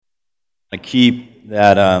I keep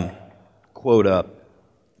that quote up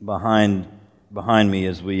behind me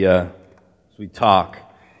as we talk.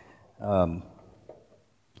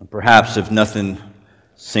 Perhaps if nothing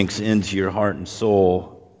sinks into your heart and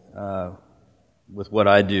soul with what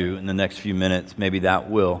I do in the next few minutes, maybe that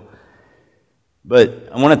will. But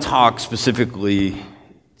I want to talk specifically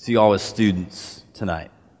to y'all as students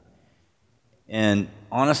tonight. And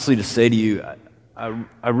honestly, to say to you,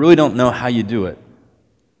 I really don't know how you do it.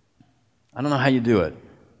 I don't know how you do it.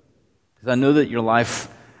 Because I know that your life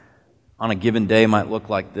on a given day might look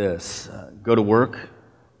like this. Go to work,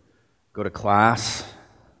 go to class,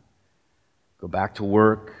 go back to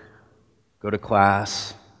work, go to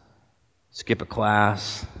class, skip a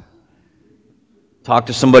class, talk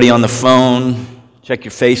to somebody on the phone, check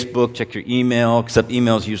your Facebook, check your email, except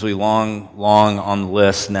email is usually long on the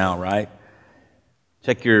list now, right?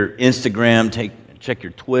 Check your Instagram, check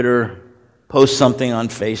your Twitter, post something on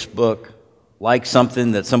Facebook, like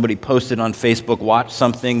something that somebody posted on Facebook, watch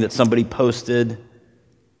something that somebody posted,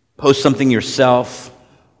 post something yourself.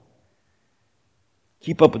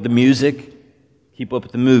 Keep up with the music, keep up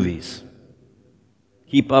with the movies.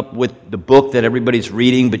 Keep up with the book that everybody's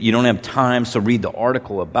reading, but you don't have time, so read the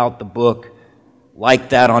article about the book, like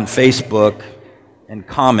that on Facebook, and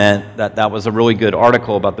comment that was a really good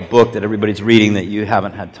article about the book that everybody's reading that you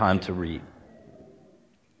haven't had time to read.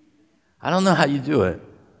 I don't know how you do it.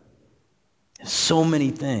 So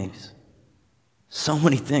many things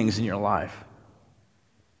in your life.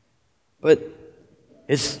 But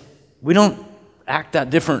we don't act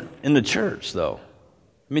that different in the church, though.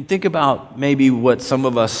 I mean, think about maybe what some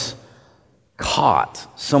of us caught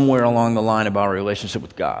somewhere along the line about our relationship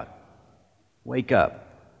with God. Wake up.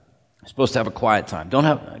 You're supposed to have a quiet time. Don't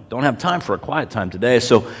have time for a quiet time today,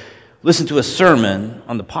 so listen to a sermon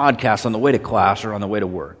on the podcast on the way to class or on the way to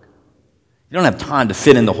work. You don't have time to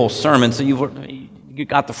fit in the whole sermon, so you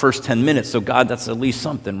got the first 10 minutes, so God, that's at least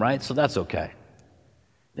something, right? So that's okay.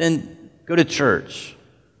 Then go to church,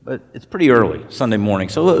 but it's pretty early, Sunday morning,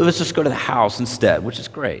 so let's just go to the house instead, which is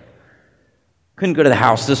great. Couldn't go to the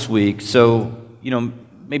house this week, so,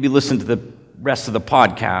 maybe listen to the rest of the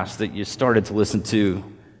podcast that you started to listen to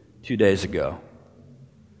 2 days ago.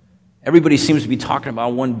 Everybody seems to be talking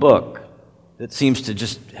about one book that seems to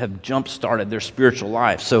just have jump-started their spiritual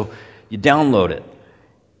life, so you download it,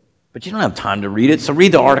 but you don't have time to read it, so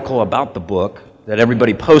read the article about the book that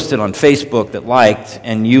everybody posted on Facebook that liked,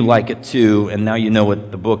 and you like it too, and now you know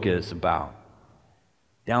what the book is about.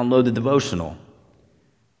 Download the devotional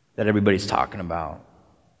that everybody's talking about,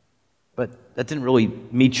 but that didn't really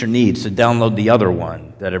meet your needs, so download the other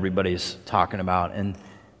one that everybody's talking about. And do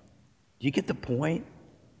you get the point?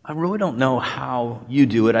 I really don't know how you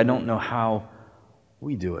do it. I don't know how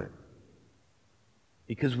we do it.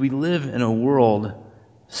 Because we live in a world,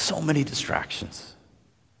 so many distractions,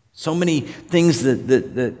 so many things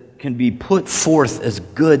that can be put forth as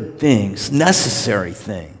good things, necessary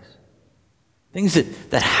things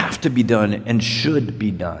that have to be done and should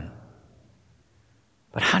be done.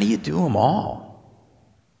 But how do you do them all?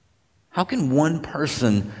 How can one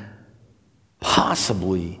person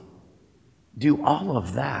possibly do all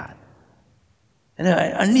of that? And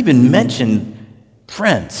I didn't even mention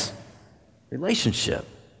friends. Relationship.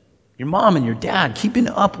 Your mom and your dad, keeping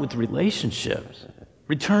up with relationships.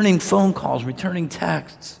 Returning phone calls, returning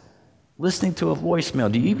texts. Listening to a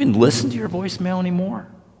voicemail. Do you even listen to your voicemail anymore?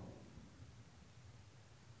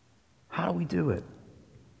 How do we do it?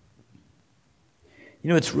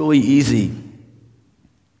 It's really easy,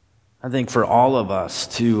 I think, for all of us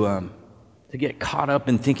to get caught up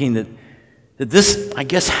in thinking that this, I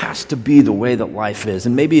guess, has to be the way that life is.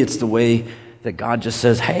 And maybe it's the way that God just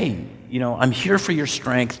says, hey, I'm here for your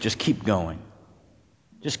strength. Just keep going.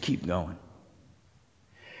 Just keep going.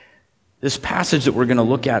 This passage that we're going to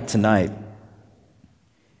look at tonight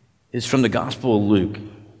is from the Gospel of Luke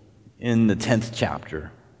in the 10th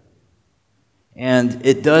chapter. And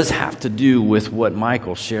it does have to do with what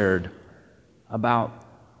Michael shared about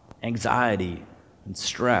anxiety and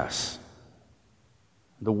stress.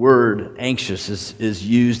 The word anxious is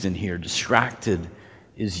used in here. Distracted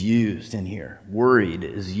is used in here. Worried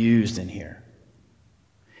is used in here.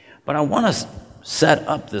 But I want to set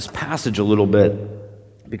up this passage a little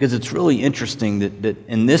bit because it's really interesting that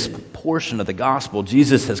in this portion of the gospel,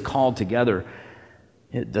 Jesus has called together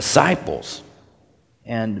disciples.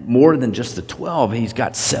 And more than just the 12, he's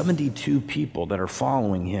got 72 people that are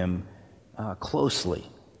following him closely.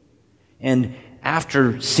 And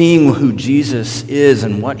after seeing who Jesus is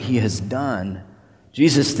and what he has done,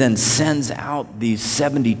 Jesus then sends out these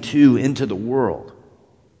 72 into the world.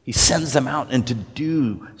 He sends them out and to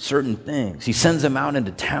do certain things. He sends them out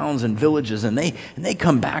into towns and villages, and they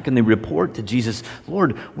come back and they report to Jesus,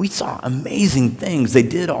 Lord, we saw amazing things. They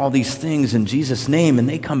did all these things in Jesus' name, and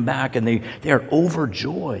they come back and they are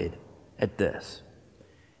overjoyed at this.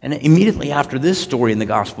 And immediately after this story in the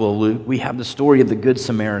Gospel of Luke, we have the story of the Good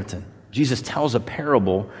Samaritan. Jesus tells a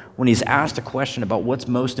parable when he's asked a question about what's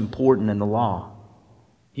most important in the law.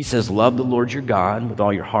 He says, love the Lord your God with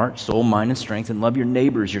all your heart, soul, mind, and strength, and love your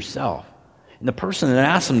neighbor as yourself. And the person that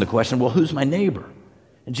asks him the question, well, who's my neighbor?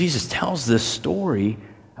 And Jesus tells this story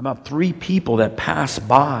about 3 people that pass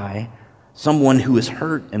by someone who is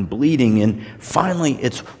hurt and bleeding, and finally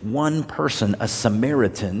it's one person, a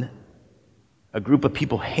Samaritan, a group of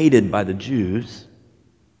people hated by the Jews,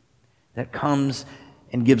 that comes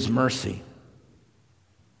and gives mercy.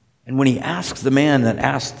 And when he asks the man that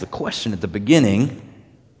asked the question at the beginning,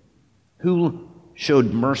 who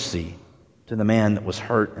showed mercy to the man that was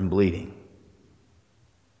hurt and bleeding?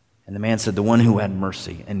 And the man said, the one who had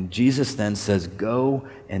mercy. And Jesus then says, go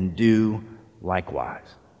and do likewise.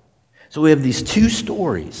 So we have these 2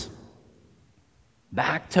 stories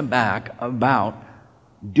back to back about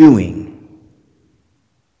doing,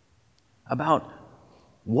 about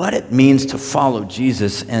what it means to follow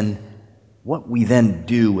Jesus and what we then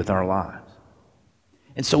do with our lives.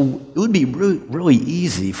 And so it would be really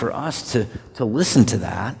easy for us to listen to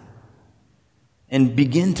that and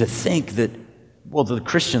begin to think that, well, the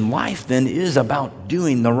Christian life then is about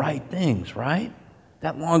doing the right things, right?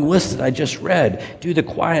 That long list that I just read, do the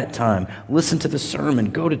quiet time, listen to the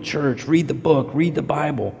sermon, go to church, read the book, read the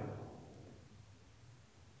Bible.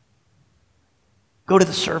 Go to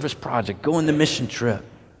the service project, go on the mission trip,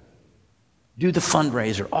 do the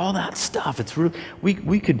fundraiser, all that stuff. It's really,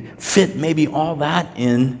 we could fit maybe all that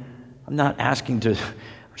in. I'm not asking to,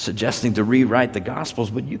 or suggesting to rewrite the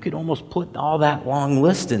Gospels, but you could almost put all that long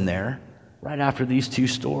list in there right after these 2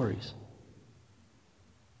 stories.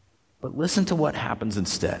 But listen to what happens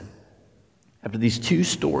instead. After these 2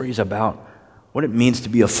 stories about what it means to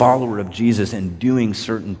be a follower of Jesus and doing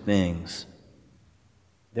certain things,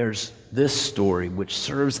 there's this story which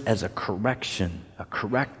serves as a correction, a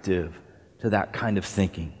corrective to that kind of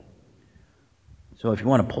thinking. So if you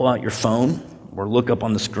want to pull out your phone or look up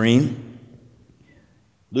on the screen,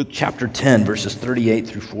 Luke chapter 10, verses 38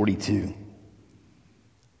 through 42.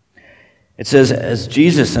 It says, as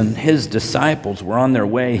Jesus and his disciples were on their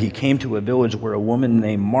way, he came to a village where a woman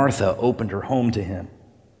named Martha opened her home to him.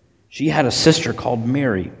 She had a sister called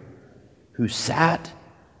Mary, who sat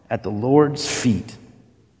at the Lord's feet,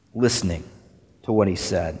 listening to what he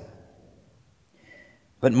said.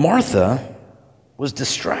 But Martha was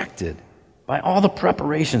distracted by all the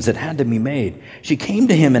preparations that had to be made. She came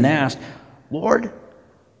to him and asked, Lord,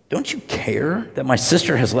 don't you care that my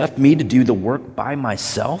sister has left me to do the work by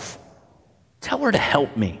myself? Tell her to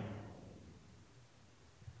help me.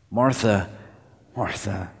 Martha,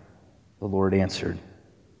 Martha, the Lord answered,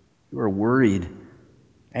 you are worried,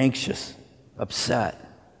 anxious, upset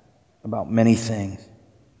about many things,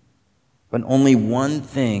 but only one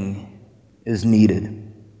thing is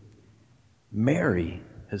needed. Mary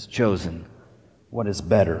has chosen what is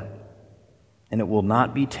better, and it will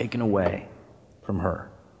not be taken away from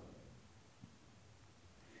her.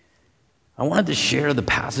 I wanted to share the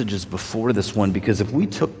passages before this one because if we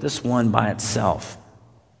took this one by itself,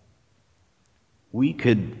 we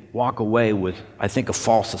could walk away with, I think, a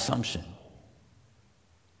false assumption.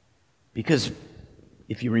 Because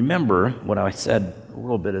if you remember what I said a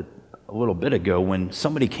little bit ago, when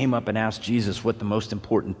somebody came up and asked Jesus what the most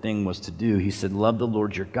important thing was to do, he said, love the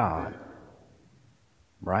Lord your God.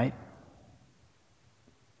 Right?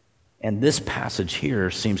 And this passage here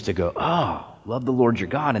seems to go, love the Lord your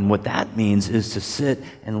God. And what that means is to sit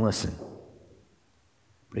and listen.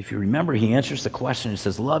 But if you remember, he answers the question. He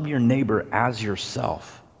says, love your neighbor as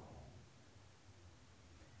yourself.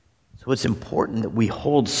 So it's important that we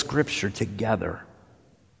hold Scripture together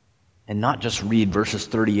and not just read verses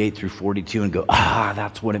 38 through 42 and go,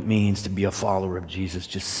 that's what it means to be a follower of Jesus.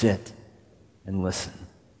 Just sit and listen.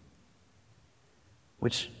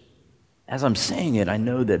 Which, as I'm saying it, I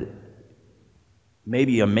know that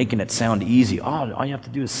maybe I'm making it sound easy. All you have to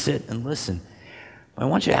do is sit and listen. But I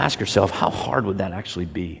want you to ask yourself, how hard would that actually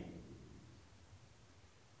be?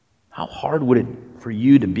 How hard would it for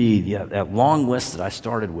you to be, that long list that I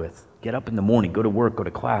started with, get up in the morning, go to work, go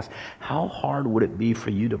to class, how hard would it be for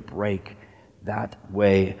you to break that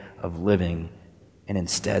way of living and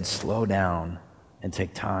instead slow down and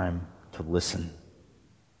take time to listen?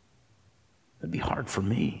 It'd be hard for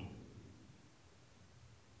me.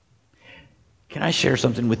 Can I share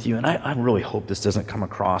something with you? And I really hope this doesn't come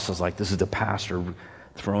across as like this is the pastor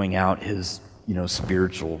throwing out his,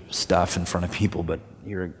 spiritual stuff in front of people, but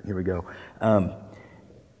here we go.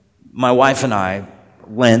 My wife and I,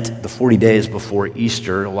 Lent, the 40 days before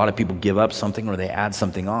Easter, a lot of people give up something or they add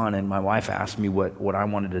something on, and my wife asked me what I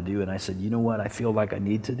wanted to do, and I said, you know what I feel like I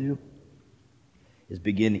need to do? Is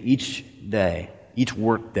begin each day, each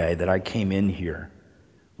work day that I came in here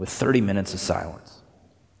with 30 minutes of silence.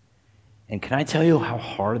 And can I tell you how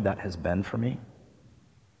hard that has been for me?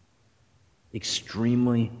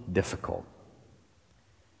 Extremely difficult.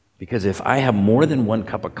 Because if I have more than one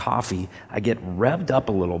cup of coffee, I get revved up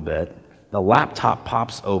a little bit, the laptop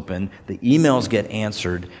pops open, the emails get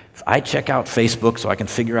answered, I check out Facebook so I can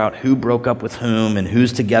figure out who broke up with whom and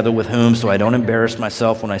who's together with whom so I don't embarrass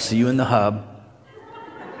myself when I see you in the hub.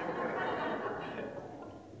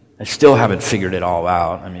 I still haven't figured it all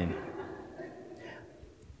out.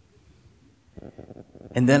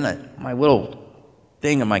 And then my little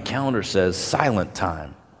thing on my calendar says silent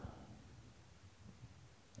time.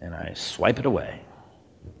 And I swipe it away.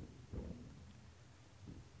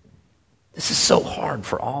 This is so hard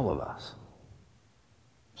for all of us.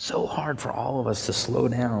 So hard for all of us to slow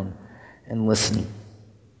down and listen.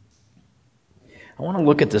 I want to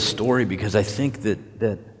look at this story because I think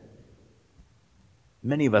that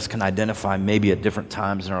many of us can identify maybe at different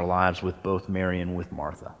times in our lives with both Mary and with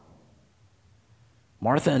Martha.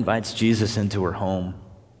 Martha invites Jesus into her home.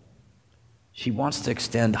 She wants to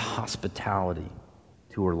extend hospitality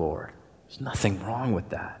to her Lord. There's nothing wrong with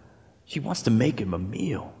that. She wants to make him a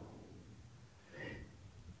meal.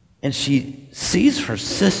 And she sees her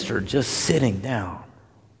sister just sitting down.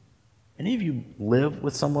 Any of you live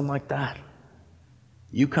with someone like that?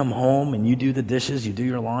 You come home and you do the dishes, you do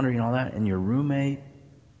your laundry and all that, and your roommate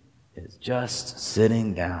is just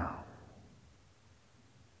sitting down.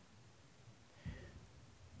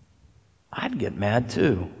 I'd get mad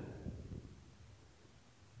too.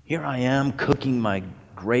 Here I am cooking my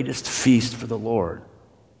greatest feast for the Lord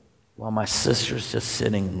while my sister's just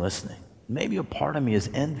sitting and listening. Maybe a part of me is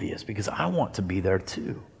envious because I want to be there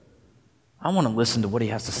too. I want to listen to what he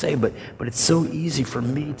has to say, but it's so easy for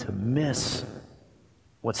me to miss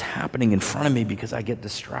what's happening in front of me because I get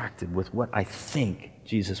distracted with what I think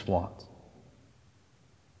Jesus wants.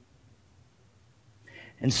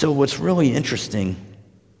 And so what's really interesting,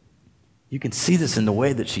 you can see this in the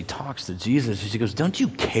way that she talks to Jesus. She goes, don't you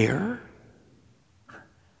care?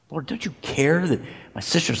 Lord, don't you care that my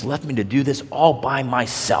sister's left me to do this all by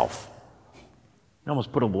myself? You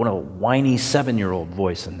almost put a whiny 7-year-old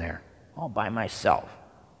voice in there. All by myself.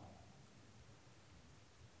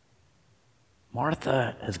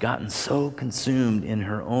 Martha has gotten so consumed in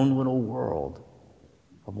her own little world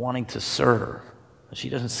of wanting to serve that she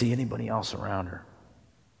doesn't see anybody else around her.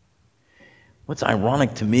 What's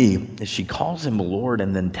ironic to me is she calls him Lord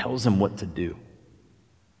and then tells him what to do.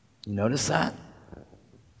 You notice that?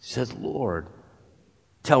 She says, Lord,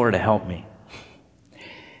 tell her to help me.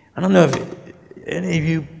 I don't know if any of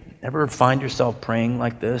you ever find yourself praying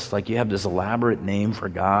like this, like you have this elaborate name for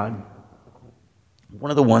God. One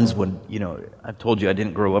of the ones when, I've told you I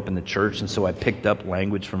didn't grow up in the church, and so I picked up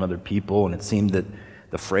language from other people, and it seemed that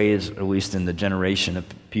the phrase, at least in the generation of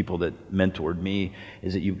people that mentored me,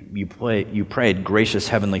 is that you prayed, gracious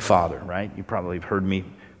Heavenly Father, right? You probably have heard me.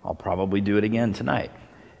 I'll probably do it again tonight.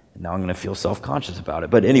 And now I'm going to feel self-conscious about it.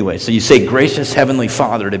 But anyway, so you say, gracious Heavenly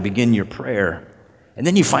Father, to begin your prayer. And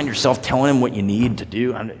then you find yourself telling him what you need to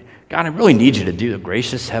do. God, I really need you to do it.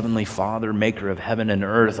 Gracious Heavenly Father, maker of heaven and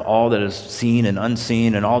earth, all that is seen and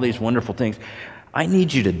unseen, and all these wonderful things. I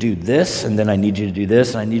need you to do this, and then I need you to do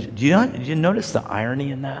this, and do you notice the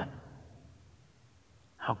irony in that?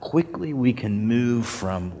 How quickly we can move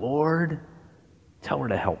from, Lord, tell her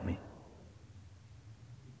to help me.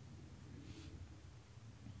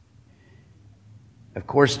 Of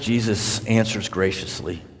course, Jesus answers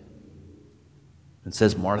graciously and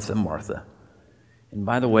says, Martha, Martha. And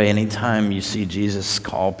by the way, anytime you see Jesus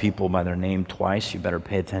call people by their name twice, you better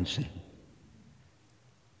pay attention.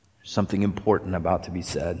 There's something important about to be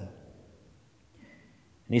said. And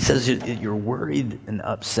he says, you're worried and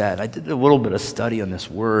upset. I did a little bit of study on this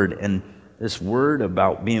word, and this word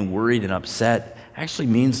about being worried and upset actually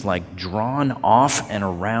means like drawn off and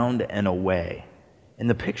around and away. And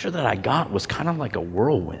the picture that I got was kind of like a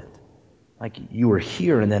whirlwind. Like you were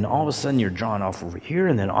here, and then all of a sudden you're drawn off over here,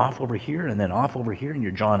 and then off over here, and then off over here, and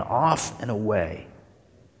you're drawn off and away.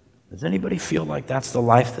 Does anybody feel like that's the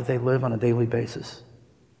life that they live on a daily basis?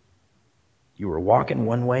 You were walking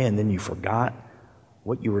one way, and then you forgot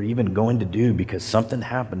what you were even going to do because something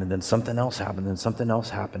happened, and then something else happened, and something else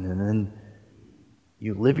happened, and then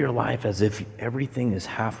you live your life as if everything is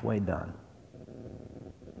halfway done.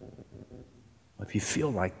 If you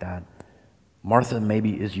feel like that, Martha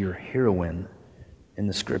maybe is your heroine in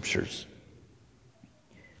the scriptures.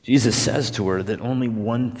 Jesus says to her that only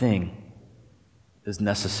one thing is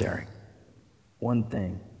necessary. One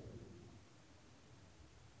thing.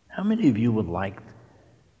 How many of you would like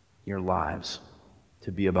your lives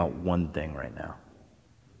to be about one thing right now?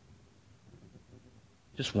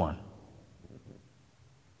 Just one.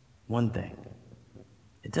 One thing.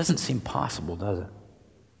 It doesn't seem possible, does it?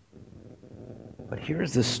 But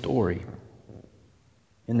here's this story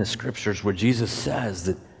in the scriptures where Jesus says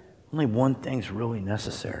that only one thing's really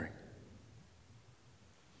necessary.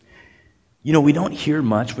 You know, we don't hear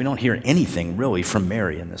much, we don't hear anything really from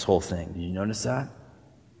Mary in this whole thing. Did you notice that?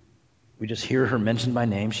 We just hear her mentioned by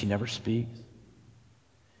name, she never speaks.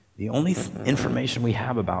 The only information we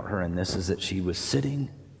have about her in this is that she was sitting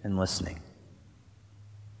and listening.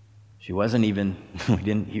 She wasn't even, we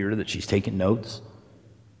didn't hear that she's taking notes.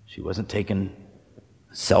 She wasn't taking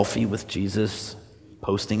a selfie with Jesus,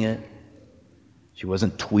 posting it. She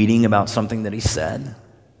wasn't tweeting about something that he said.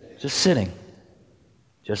 Just sitting,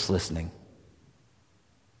 just listening.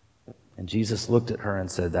 And Jesus looked at her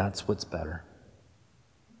and said, that's what's better.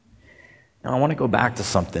 Now I want to go back to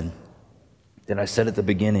something that I said at the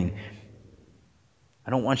beginning. I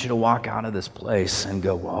don't want you to walk out of this place and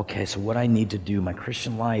go, well, okay, so what I need to do, my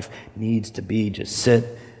Christian life needs to be just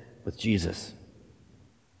sit with Jesus.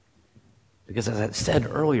 Because as I said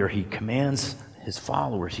earlier, he commands his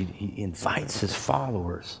followers, he invites his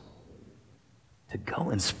followers to go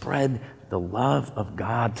and spread the love of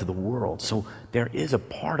God to the world. So there is a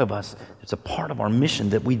part of us, it's a part of our mission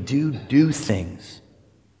that we do things.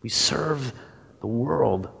 We serve the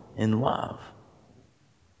world in love.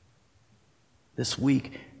 This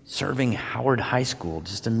week, serving Howard High School,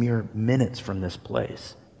 just a mere minutes from this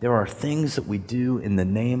place, there are things that we do in the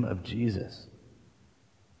name of Jesus.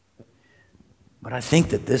 But I think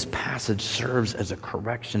that this passage serves as a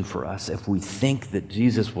correction for us if we think that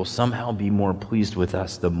Jesus will somehow be more pleased with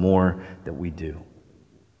us the more that we do.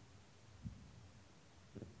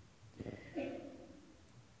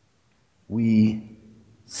 We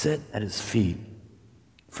sit at his feet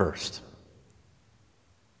first.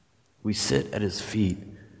 We sit at his feet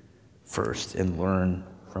first and learn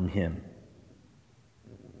from him.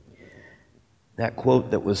 That quote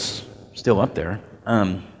that was still up there,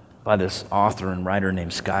 by this author and writer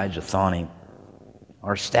named Skye Jethani.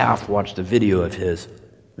 Our staff watched a video of his,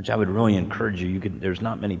 which I would really encourage you. There's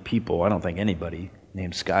not many people, I don't think anybody,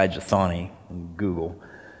 named Skye Jethani in Google.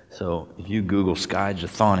 So if you Google Skye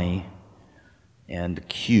Jethani and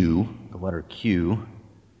Q, the letter Q,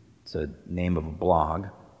 it's a name of a blog,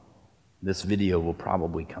 this video will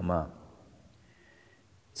probably come up.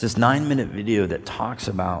 It's this 9-minute video that talks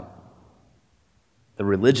about the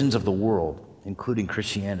religions of the world, including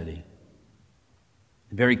Christianity.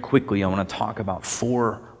 Very quickly, I want to talk about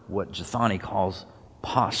 4 what Jethani calls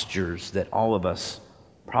postures that all of us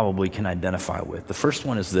probably can identify with. The first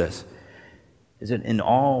one is this, is that in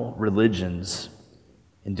all religions,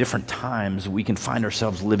 in different times, we can find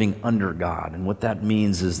ourselves living under God. And what that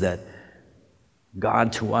means is that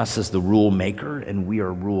God to us is the rule maker, and we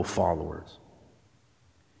are rule followers.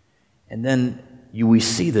 And then we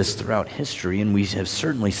see this throughout history, and we have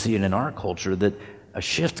certainly seen it in our culture, that a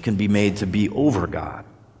shift can be made to be over God.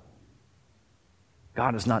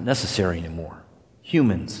 God is not necessary anymore.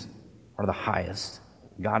 Humans are the highest.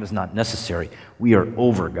 God is not necessary. We are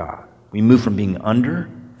over God. We move from being under,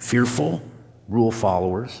 fearful, rule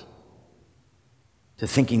followers, to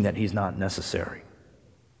thinking that he's not necessary.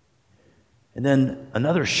 And then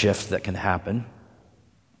another shift that can happen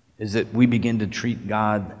is that we begin to treat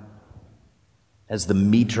God as the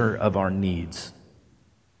meter of our needs.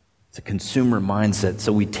 It's a consumer mindset,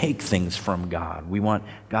 so we take things from God. We want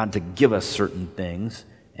God to give us certain things,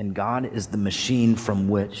 and God is the machine from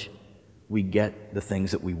which we get the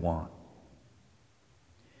things that we want.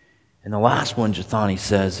 And the last one, Jethani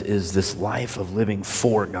says, is this life of living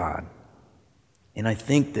for God. And I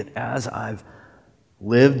think that as I've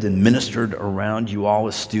lived and ministered around you all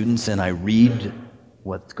as students, and I read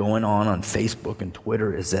what's going on Facebook and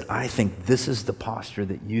Twitter, is that I think this is the posture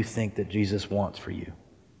that you think that Jesus wants for you.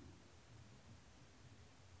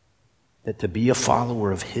 That to be a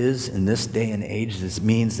follower of his in this day and age, this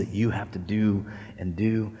means that you have to do and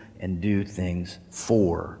do and do things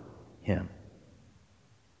for him.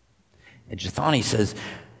 And Jethani says,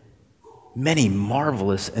 many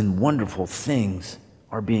marvelous and wonderful things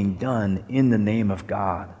are being done in the name of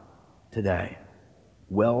God today.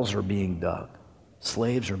 Wells are being dug.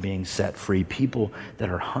 Slaves are being set free. People that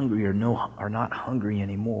are hungry are not hungry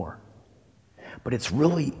anymore. But it's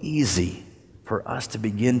really easy for us to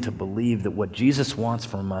begin to believe that what Jesus wants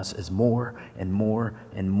from us is more and more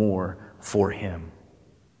and more for him.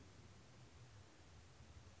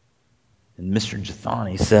 And Mr.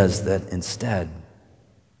 Jethani says that instead,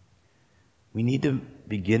 we need to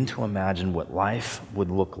begin to imagine what life would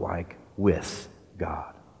look like with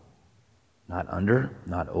God. Not under,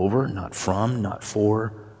 not over, not from, not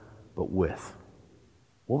for, but with.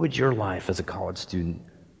 What would your life as a college student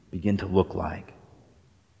begin to look like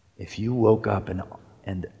if you woke up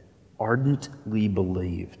and ardently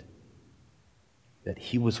believed that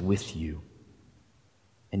he was with you,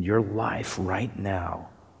 and your life right now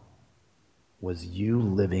was you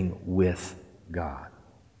living with God?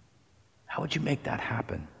 How would you make that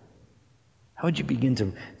happen? How would you begin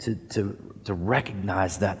to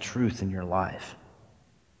recognize that truth in your life?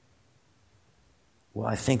 Well,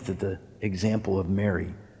 I think that the example of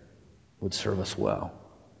Mary would serve us well.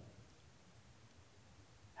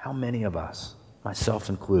 How many of us, myself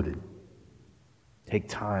included, take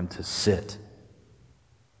time to sit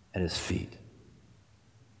at his feet?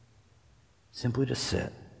 Simply to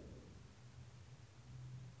sit.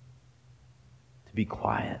 To be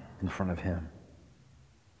quiet in front of him.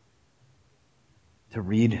 To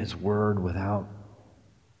read his word without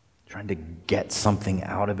trying to get something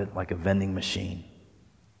out of it like a vending machine.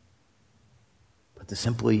 But to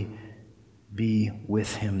simply be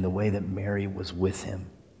with him the way that Mary was with him.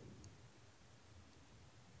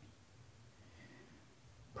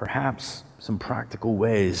 Perhaps some practical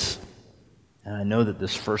ways, and I know that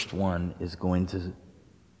this first one is going to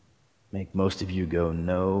make most of you go,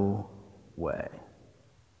 no way.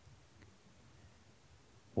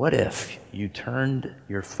 What if you turned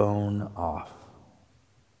your phone off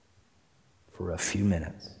for a few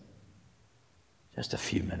minutes? Just a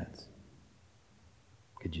few minutes.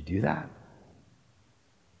 Could you do that?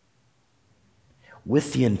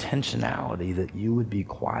 With the intentionality that you would be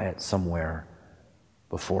quiet somewhere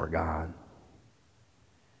before God.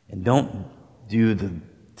 And don't do the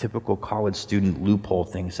typical college student loophole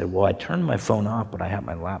thing. Say, well, I turned my phone off, but I have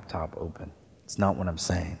my laptop open. It's not what I'm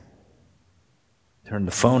saying. Turn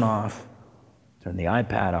the phone off, turn the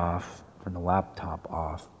iPad off, turn the laptop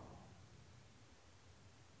off,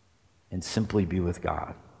 and simply be with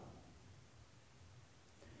God.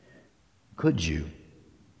 Could you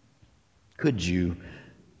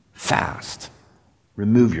fast,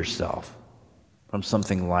 remove yourself from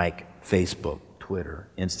something like Facebook, Twitter,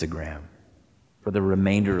 Instagram for the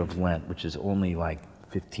remainder of Lent, which is only like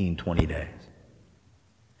 15, 20 days?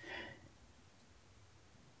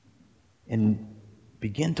 And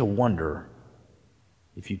begin to wonder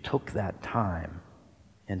if you took that time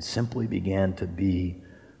and simply began to be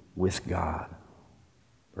with God,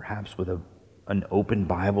 perhaps with an open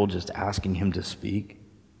Bible, just asking him to speak.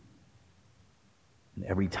 And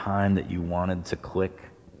every time that you wanted to click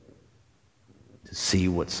to see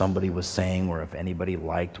what somebody was saying or if anybody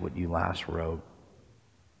liked what you last wrote,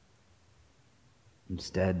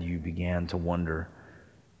 instead you began to wonder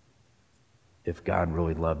if God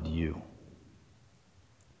really loved you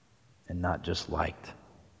and not just liked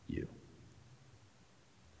you.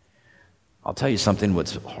 I'll tell you something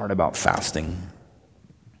what's hard about fasting.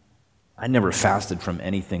 I never fasted from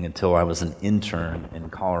anything until I was an intern in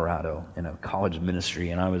Colorado in a college ministry,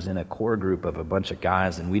 and I was in a core group of a bunch of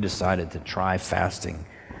guys, and we decided to try fasting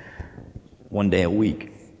one day a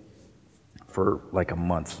week for like a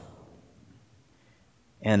month.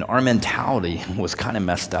 And our mentality was kind of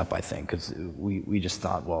messed up, I think, because we just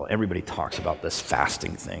thought, well, everybody talks about this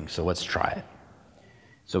fasting thing, so let's try it.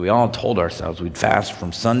 So we all told ourselves we'd fast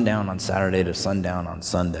from sundown on Saturday to sundown on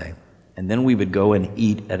Sunday, and then we would go and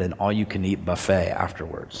eat at an all-you-can-eat buffet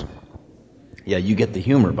afterwards. Yeah, you get the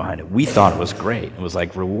humor behind it. We thought it was great. It was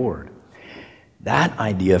like reward. That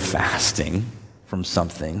idea of fasting from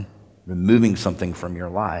something, removing something from your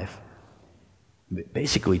life,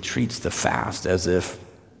 basically treats the fast as if,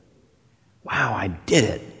 wow, I did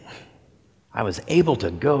it. I was able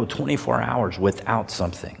to go 24 hours without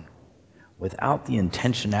something, without the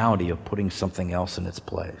intentionality of putting something else in its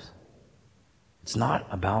place. It's not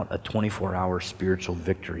about a 24-hour spiritual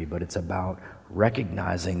victory, but it's about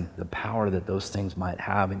recognizing the power that those things might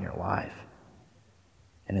have in your life,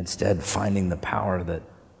 and instead finding the power that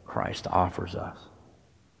Christ offers us.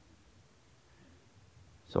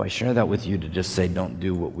 So I share that with you to just say, don't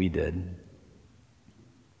do what we did.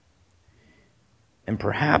 And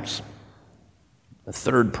perhaps a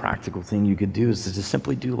third practical thing you could do is to just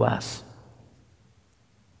simply do less.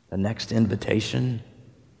 The next invitation,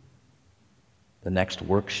 the next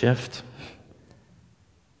work shift,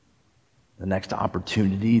 the next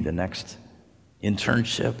opportunity, the next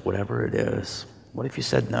internship, whatever it is. What if you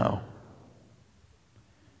said no?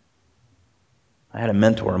 I had a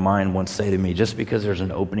mentor of mine once say to me, just because there's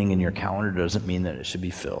an opening in your calendar doesn't mean that it should be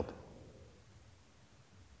filled.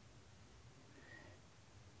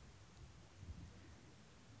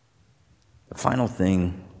 The final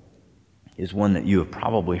thing is one that you have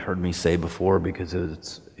probably heard me say before because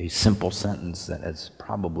it's a simple sentence that has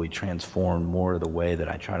probably transformed more of the way that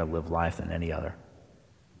I try to live life than any other.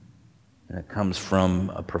 And it comes from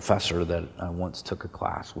a professor that I once took a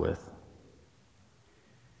class with,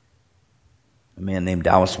 a man named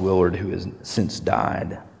Dallas Willard, who has since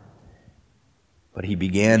died. But he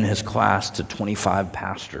began his class to 25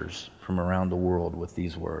 pastors from around the world with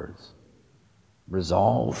these words: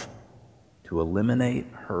 resolve to eliminate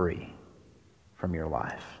hurry from your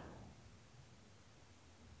life.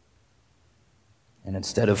 And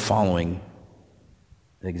instead of following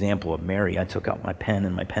the example of Mary, I took out my pen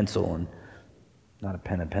and my pencil, and not a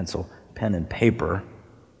pen and pencil, pen and paper,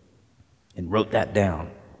 and wrote that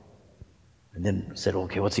down. And then said,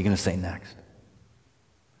 okay, what's he going to say next?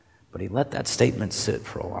 But he let that statement sit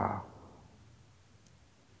for a while.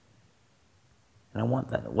 And I want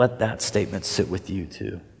that, let that statement sit with you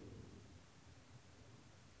too.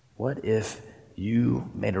 What if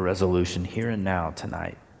you made a resolution here and now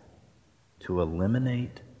tonight to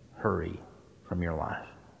eliminate hurry from your life?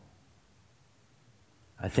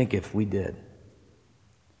 I think if we did,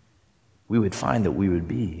 we would find that we would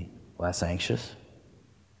be less anxious,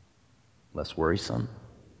 less worrisome,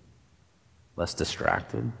 less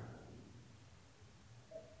distracted.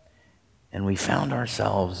 And we found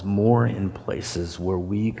ourselves more in places where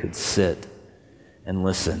we could sit and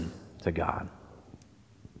listen to God.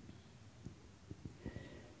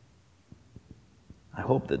 I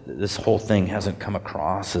hope that this whole thing hasn't come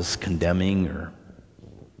across as condemning or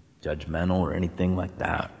judgmental or anything like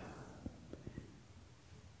that.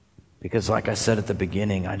 Because like I said at the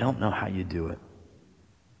beginning, I don't know how you do it.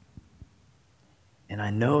 And I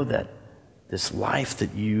know that this life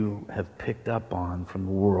that you have picked up on from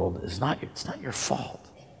the world it's not your fault.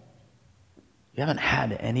 You haven't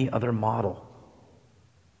had any other model.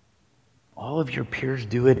 All of your peers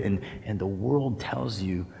do it, and the world tells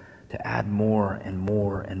you to add more and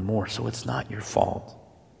more and more. So it's not your fault.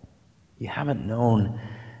 You haven't known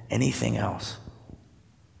anything else.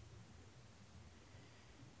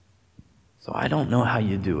 So I don't know how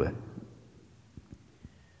you do it.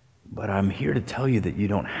 But I'm here to tell you that you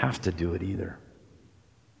don't have to do it either.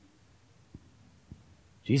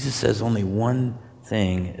 Jesus says only one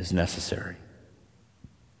thing is necessary.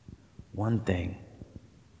 One thing.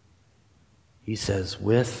 He says,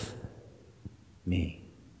 with me.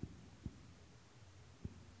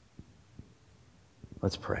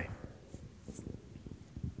 Let's pray.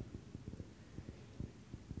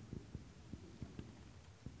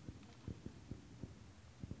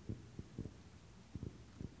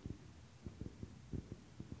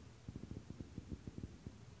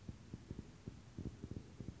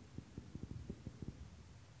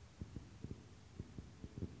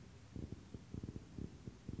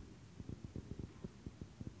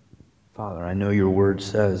 Father, I know your word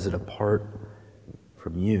says that apart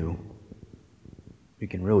from you, we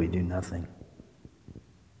can really do nothing.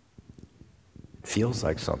 It feels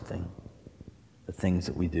like something, the things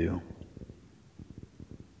that we do.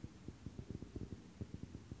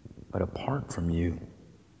 But apart from you,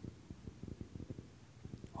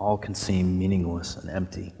 all can seem meaningless and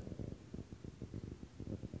empty.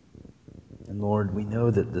 And Lord, we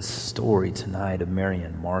know that this story tonight of Mary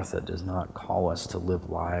and Martha does not call us to live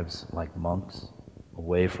lives like monks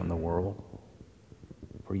away from the world.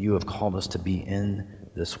 For you have called us to be in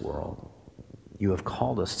this world. You have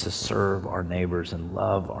called us to serve our neighbors and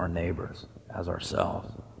love our neighbors as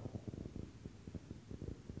ourselves.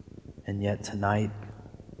 And yet tonight,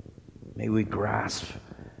 may we grasp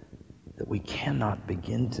that we cannot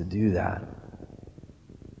begin to do that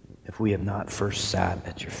if we have not first sat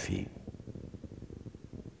at your feet.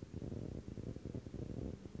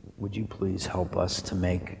 Would you please help us to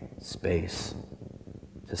make space,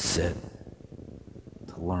 to sit,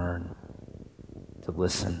 to learn, to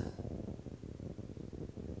listen,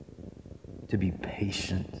 to be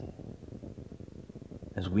patient,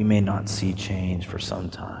 as we may not see change for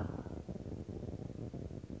some time.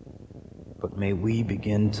 But may we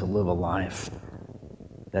begin to live a life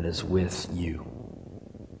that is with you.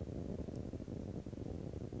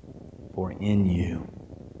 For in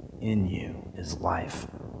you is life,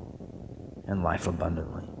 and life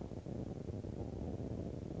abundantly.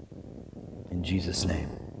 In Jesus' name,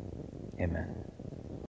 amen.